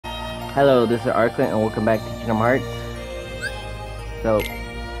Hello, this is Arkland, and welcome back to Kingdom Hearts. So,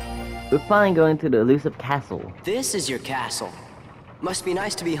 we're finally going to the elusive castle. This is your castle. Must be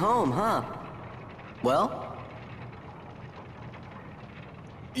nice to be home, huh? Well?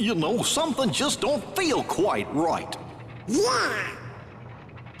 You know, something just don't feel quite right. Yeah!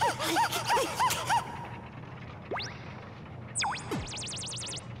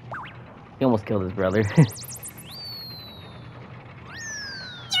 He almost killed his brother.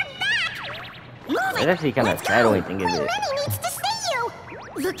 It's actually kind of sad when you think of it. Rennie needs to see you!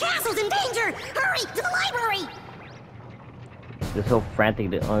 The castle's in danger! Hurry, to the library! They're so frantic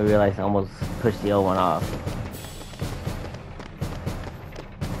that only realized I almost pushed the other one off.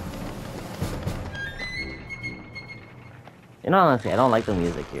 You know, honestly, I don't like the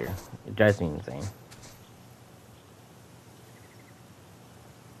music here. It drives me insane.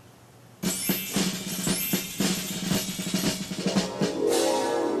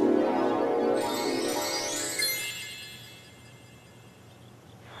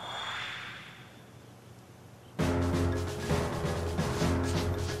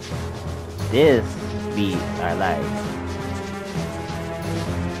 This beat I like.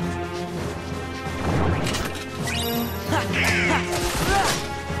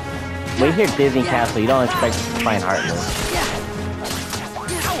 When you hear Disney Castle, you don't expect to find Heartless.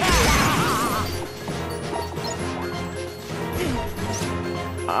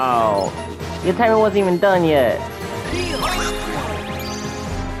 Oh, your timer wasn't even done yet.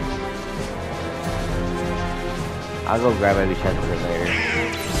 I'll go grab every chest of it later.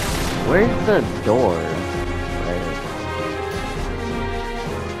 Where's the door?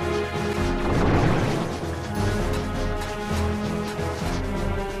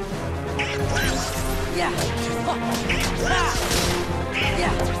 Yeah.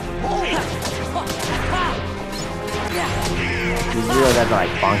 These real guys are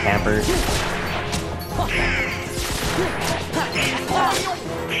like spawn campers.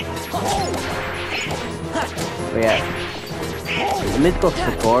 But yeah. The mythical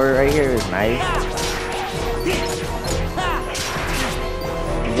score right here is nice.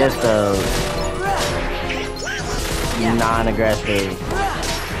 Just a non-aggressive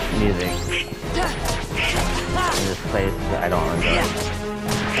music in this place that I don't enjoy.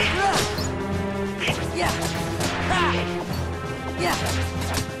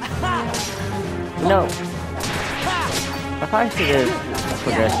 No, I probably should have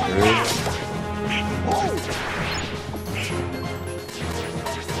progressed through.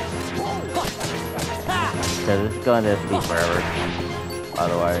 Because it's going to be forever.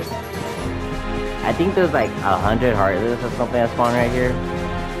 Otherwise, I think there's like 100 Heartless or something that spawn right here.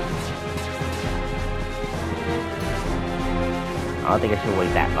 I don't think I should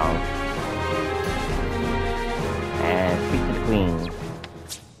wait that long. And speak to the Queen.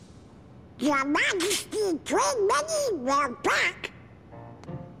 Your Majesty, Queen Minnie, we're back!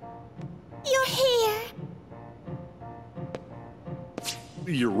 You're here!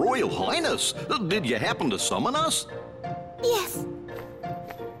 Your Royal Highness, did you happen to summon us? Yes.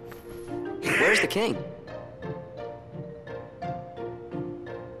 Where's the king?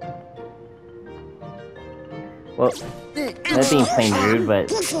 Well, that being plain rude, but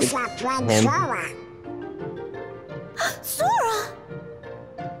This it's is our friend him. Sora. Sora!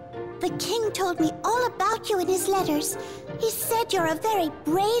 The king told me all about you in his letters. He said you're a very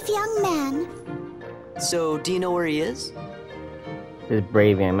brave young man. So, do you know where he is? This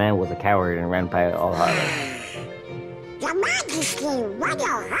brave young man was a coward and ran by all Heartless. Your Majesty, what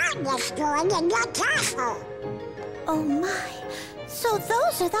are Heartless doing in your castle? Oh my, so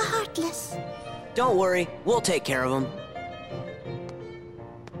those are the Heartless. Don't worry, we'll take care of him.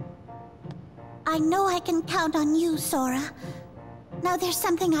 I know I can count on you, Sora. Now there's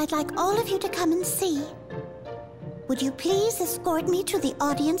something I'd like all of you to come and see. Would you please escort me to the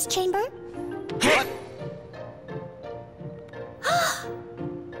audience chamber? What?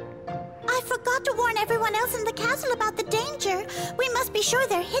 I forgot to warn everyone else in the castle about the danger. We must be sure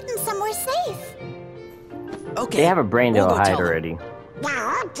they're hidden somewhere safe. Okay. They have a brain we'll they'll go hide tell them. already. The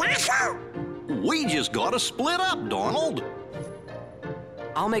whole castle? We just gotta split up, Donald.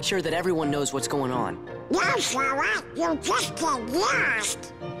 I'll make sure that everyone knows what's going on. No, Sora, you just get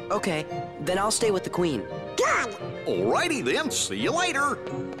lost. Okay, then I'll stay with the queen. Good. Alrighty then, see you later.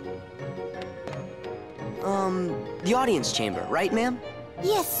 The audience chamber, right, ma'am?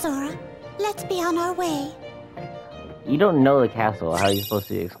 Yes, Sora. Let's be on our way. You don't know the castle. How are you supposed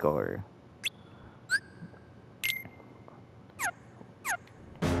to explore?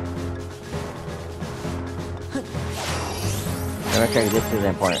 I'm gonna check this is an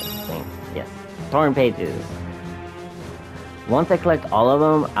important thing. Yes. Torn pages. Once I collect all of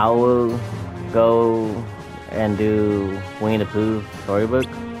them, I will go and do Winnie the Pooh storybook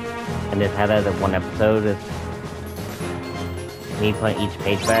and just have that as one episode. It's me putting each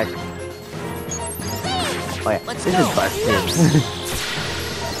page back. Oh yeah, Let's this go. is busted.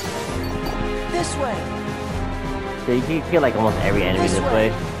 This way. So you can kill like almost every enemy this way.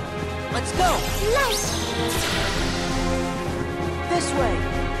 Let's go. Left. This way.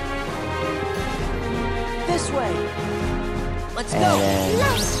 This way. Let's And go. then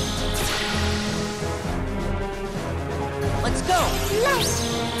Left. Let's go. Left.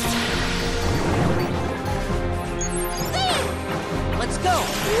 Let's go.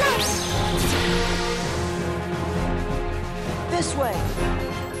 Left. This way.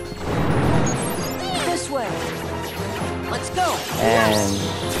 This way. Let's go. and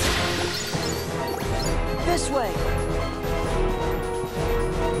This way.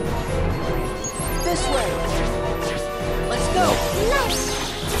 This way. Let's go. Left.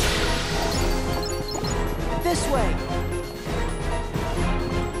 This way.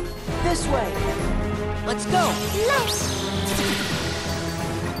 This way. Let's go. Left.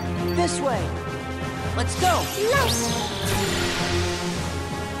 This way. Let's go. Left.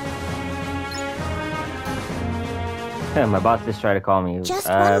 my boss just tried to call me. Just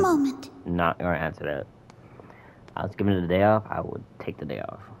one moment. Not gonna answer that. I was given the day off. I would take the day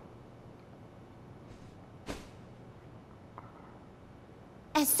off.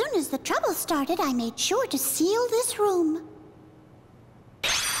 As soon as the trouble started, I made sure to seal this room.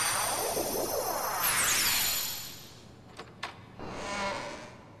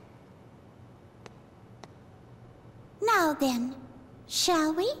 Now then,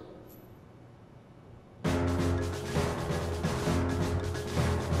 shall we?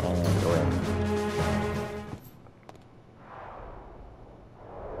 And go in.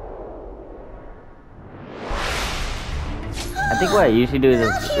 I think what I usually do is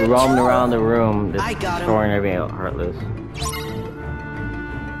just roam around the room, just I got him. destroying every Heartless.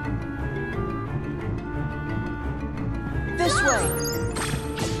 This way.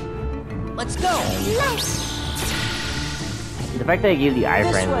 Let's go. Left. The fact that they give the This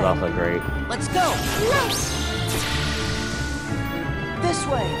iframes way. is also great. Let's go. Left. This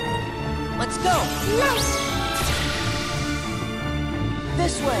way. Let's go. Left.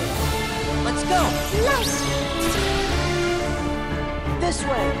 This way. Let's go. Left. This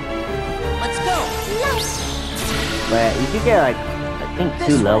way. Let's go. Left. But you could get like, I think This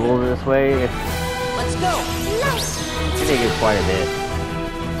 2 way. levels this way. If Let's go. Left. I think they get quite a bit.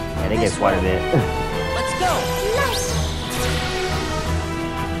 Yeah, they This get quite a way. bit. Let's go. Left.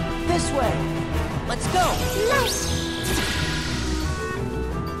 This way. Let's go. Left.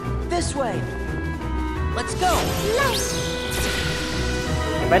 This way. Let's go. Left.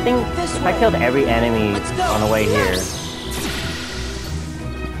 If I think This if I way. killed every enemy Let's go. on the way here,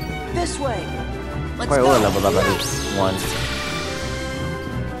 This way. Let's probably would have go. leveled up at least 1.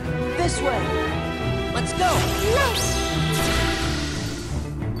 This way. Let's go. Left.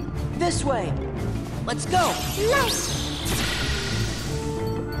 This way. Let's go. Left.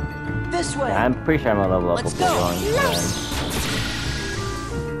 This way. I'm pretty sure I'm gonna level up Let's before go. going. Left.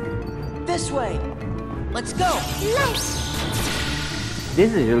 This way. Let's go. Left.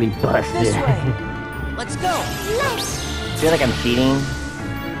 This is really busted. This way. Let's go. Left. I feel like I'm cheating.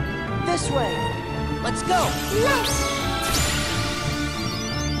 This way. Let's go. Left.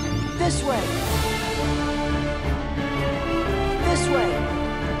 This way. This way.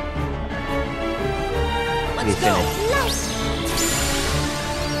 Let's He's go. finished. Left.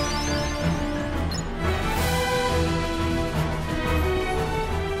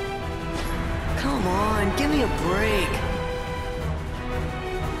 Come on, give me a break.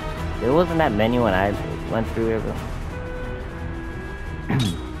 There wasn't that many when I went through it.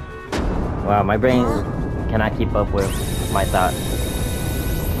 Wow, my brain cannot keep up with my thoughts.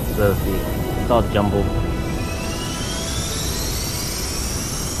 So let's see. It's all jumbled.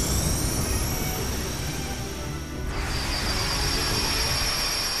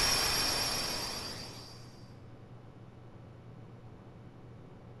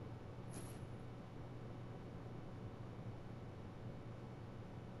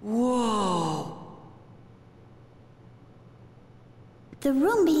 Whoa. The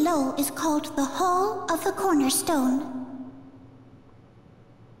room below is called the Hall of the Cornerstone.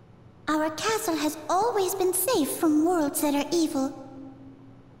 Our castle has always been safe from worlds that are evil,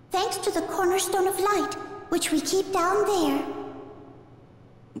 thanks to the Cornerstone of Light, which we keep down there.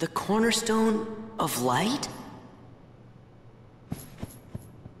 The cornerstone of light?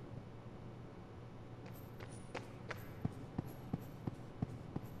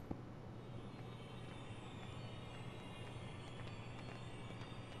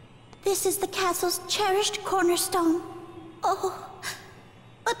 this is the castle's cherished cornerstone. Oh,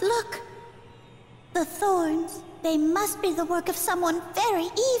 but look. The thorns. They must be the work of someone very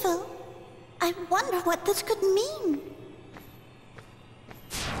evil. I wonder what this could mean.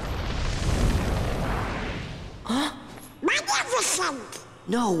 Huh? Magnificent!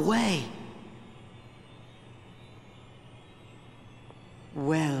 No way.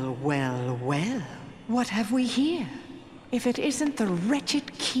 Well, well, well. What have we here? If it isn't the wretched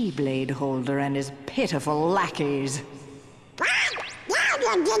Keyblade holder and his pitiful lackeys. What? Now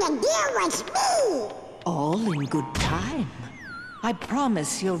you're gonna deal with me! All in good time. I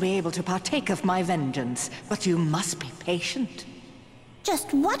promise you'll be able to partake of my vengeance, but you must be patient.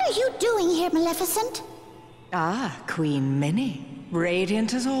 Just what are you doing here, Maleficent? Ah, Queen Minnie.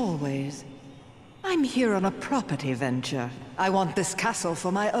 Radiant as always. I'm here on a property venture. I want this castle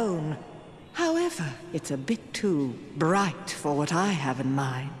for my own. However, it's a bit too bright for what I have in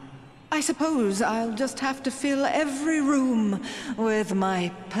mind. I suppose I'll just have to fill every room with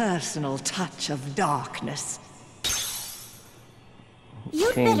my personal touch of darkness.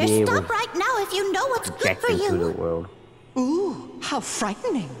 You'd better stop right now if you know what's good for you. The world. Ooh, how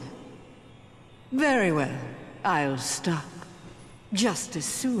frightening. Very well, I'll stop. Just as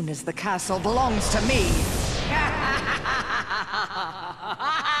soon as the castle belongs to me.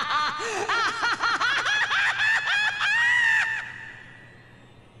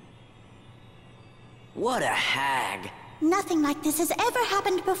 What a hag. Nothing like this has ever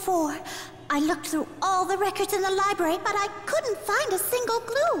happened before. I looked through all the records in the library, but I couldn't find a single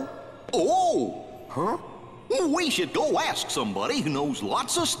clue. Oh! Huh? We should go ask somebody who knows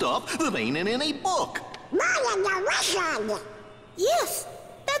lots of stuff that ain't in any book. Merlin the Wizard! Yes,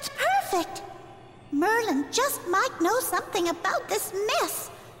 that's perfect. Merlin just might know something about this mess.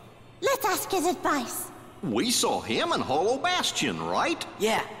 Let's ask his advice. We saw him in Hollow Bastion, right?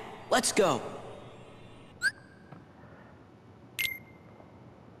 Yeah, let's go.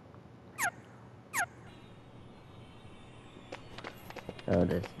 So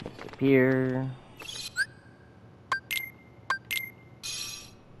this disappear.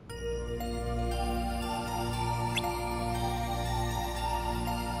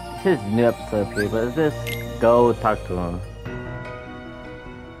 This is new episode here, but is this go talk to him?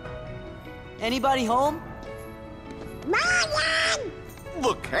 Anybody home? Merlin!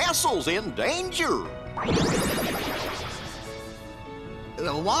 The castle's in danger.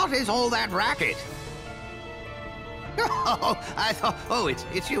 What is all that racket? Oh, I thought... Oh,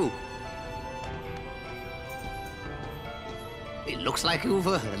 it's you. It looks like you've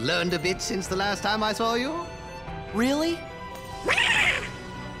learned a bit since the last time I saw you. Really? Wait a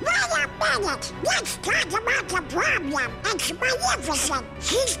minute! Let's talk about the problem! It's Maleficent!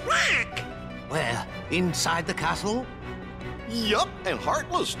 She's back! Where? Inside the castle? Yup, and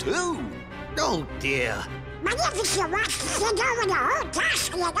Heartless too. Oh, dear. Maleficent wants to send over the whole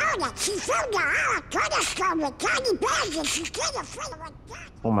castle in order. She filled the whole cornerstone with tiny bags and she's gonna fill it with that.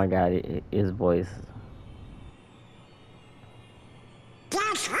 Oh my god, his voice.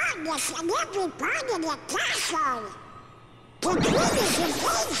 There's Heartless in every part of the castle! The queen is in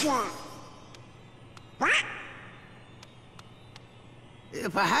danger! What?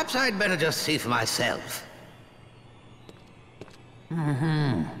 Perhaps I'd better just see for myself.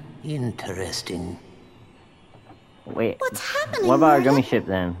 Interesting. Wait. What's happening, What about our Merlin? gummy ship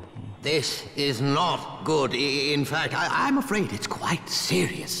then? This is not good. In fact, I'm afraid it's quite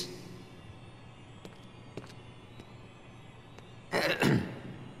serious.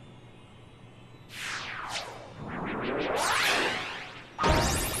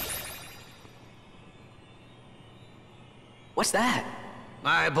 What's that?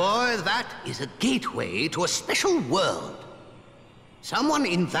 My boy, that is a gateway to a special world. Someone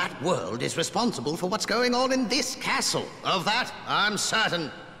in that world is responsible for what's going on in this castle. Of that, I'm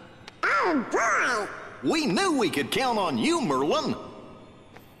certain. Oh boy! We knew we could count on you, Merlin.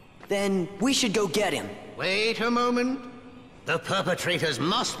 Then we should go get him. Wait a moment. The perpetrators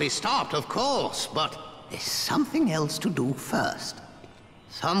must be stopped, of course, but there's something else to do first.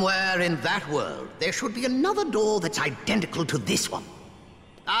 Somewhere in that world, there should be another door that's identical to this one.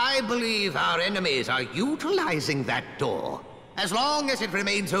 I believe our enemies are utilizing that door. As long as it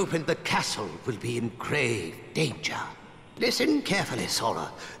remains open, the castle will be in grave danger. Listen carefully,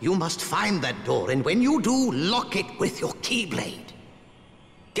 Sora. You must find that door, and when you do, lock it with your Keyblade.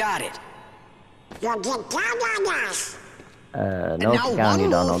 Got it. You'll get down on us! And No now, county, one more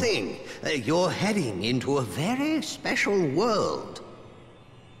Donald. thing. You're heading into a very special world.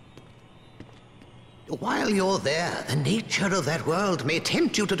 While you're there, the nature of that world may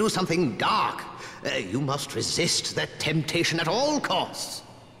tempt you to do something dark. You must resist that temptation at all costs.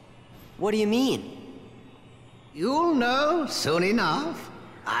 What do you mean? You'll know soon enough.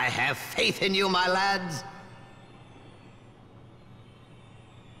 I have faith in you, my lads.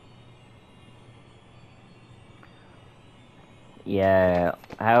 Yeah,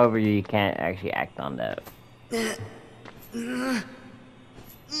 however, you can't actually act on that.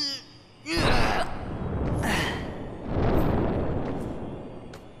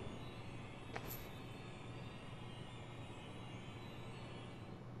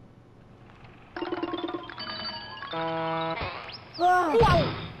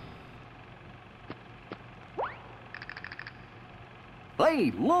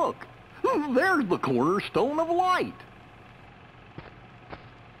 Hey, look! There's the cornerstone of light!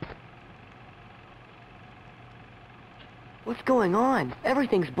 What's going on?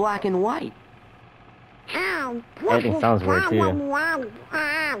 Everything's black and white. Everything sounds weird too.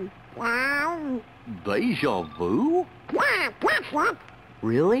 Deja vu?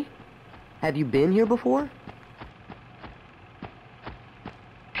 Really? Have you been here before?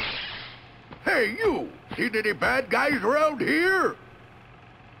 Hey, you! Seen any bad guys around here?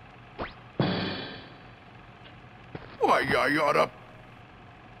 Why, I oughta...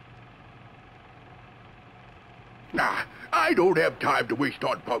 Nah, I don't have time to waste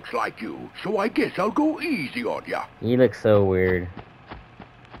on punks like you, so I guess I'll go easy on ya. You look so weird.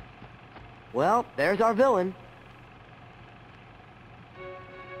 Well, there's our villain.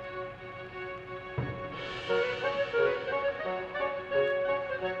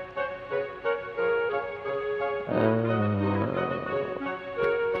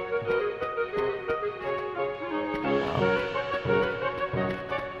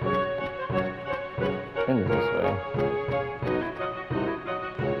 I think it's this way.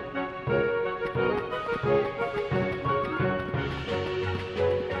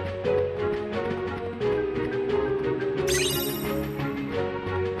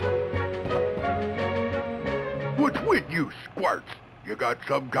 What's with you, squirts? You got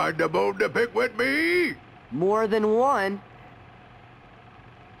some kind of bone to pick with me? More than one.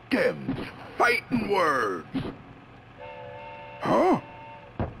 Them's fighting words. Huh?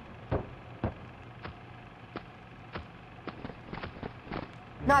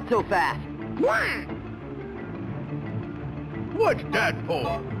 Not so fast. What? What's that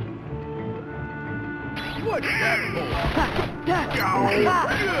for? What's that for?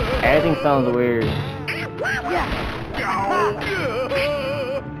 Everything sounds weird.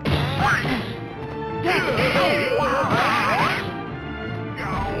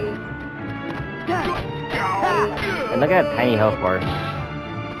 And look at that tiny health bar.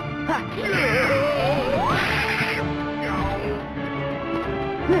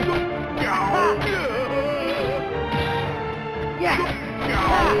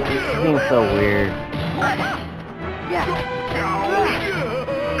 This seems so weird.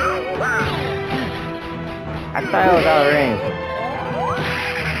 I thought I was out of range.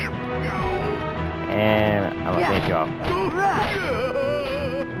 And I'm gonna finish you off.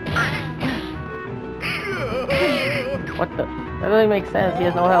 What the? That doesn't make sense. He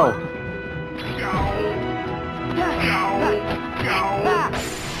has no health.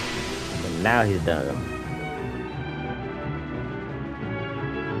 And now he's done.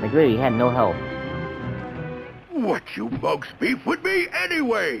 Like literally, he had no health. What you mugs beef with me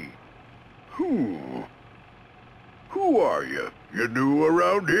anyway? Who are you? You new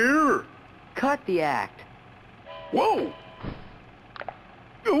around here? Cut the act. Whoa!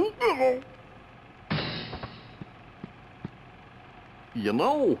 You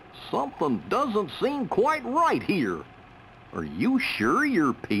know, something doesn't seem quite right here. Are you sure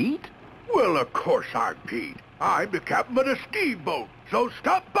you're Pete? Well, of course I'm Pete. I'm the captain of the steamboat, so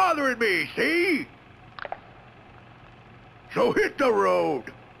stop bothering me, see? So hit the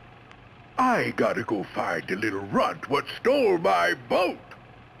road. I gotta go find the little runt what stole my boat.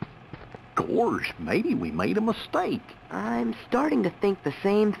 Gosh, maybe we made a mistake. I'm starting to think the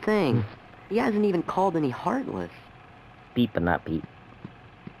same thing. He hasn't even called any Heartless. Pete, but not Pete.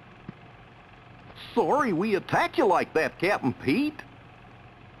 Sorry we attacked you like that, Captain Pete.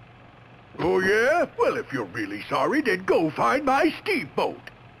 Oh, yeah? Well, if you're really sorry, then go find my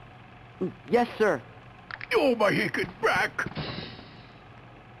steamboat. Yes, sir. Oh, my hickin' back.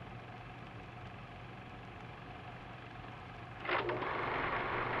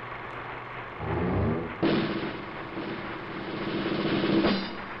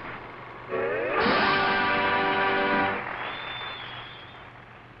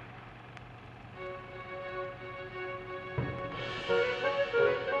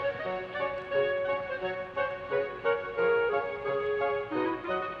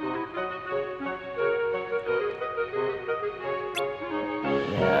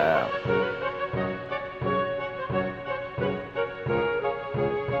 Yeah.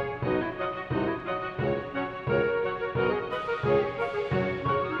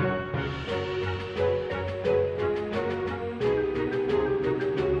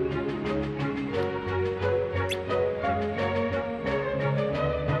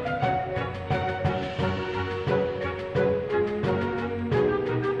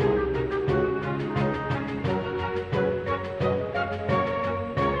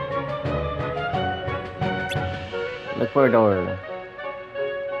 Look for a door.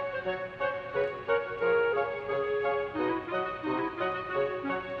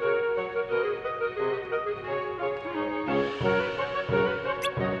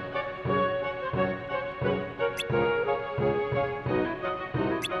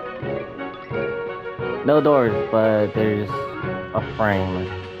 No doors, but there's a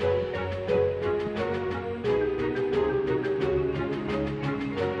frame.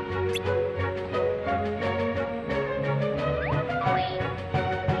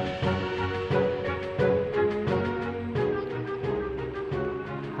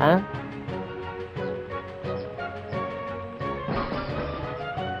 Huh?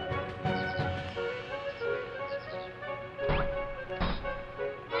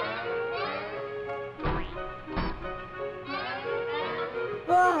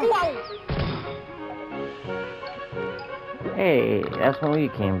 Hey, that's when we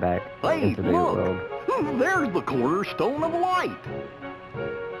came back Hey, into the look! world. There's the cornerstone of light.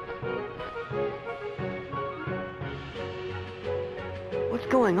 What's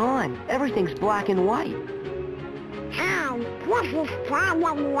going on? Everything's black and white. Hi, this is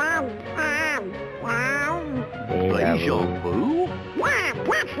Problem 1. Deja vu? Yeah,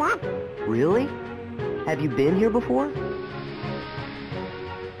 that's it. Really? Have you been here before?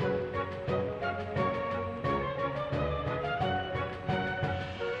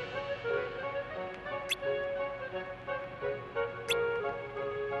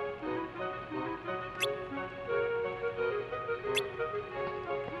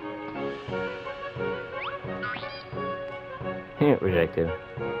 Rejected.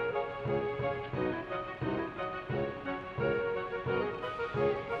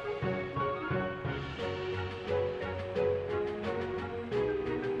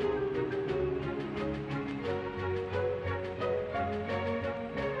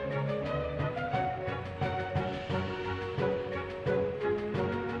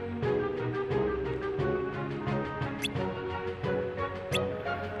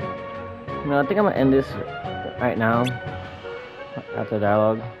 No, I think I'm gonna end this right now after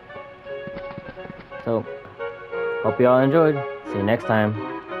dialogue. So, hope you all enjoyed. See you next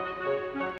time.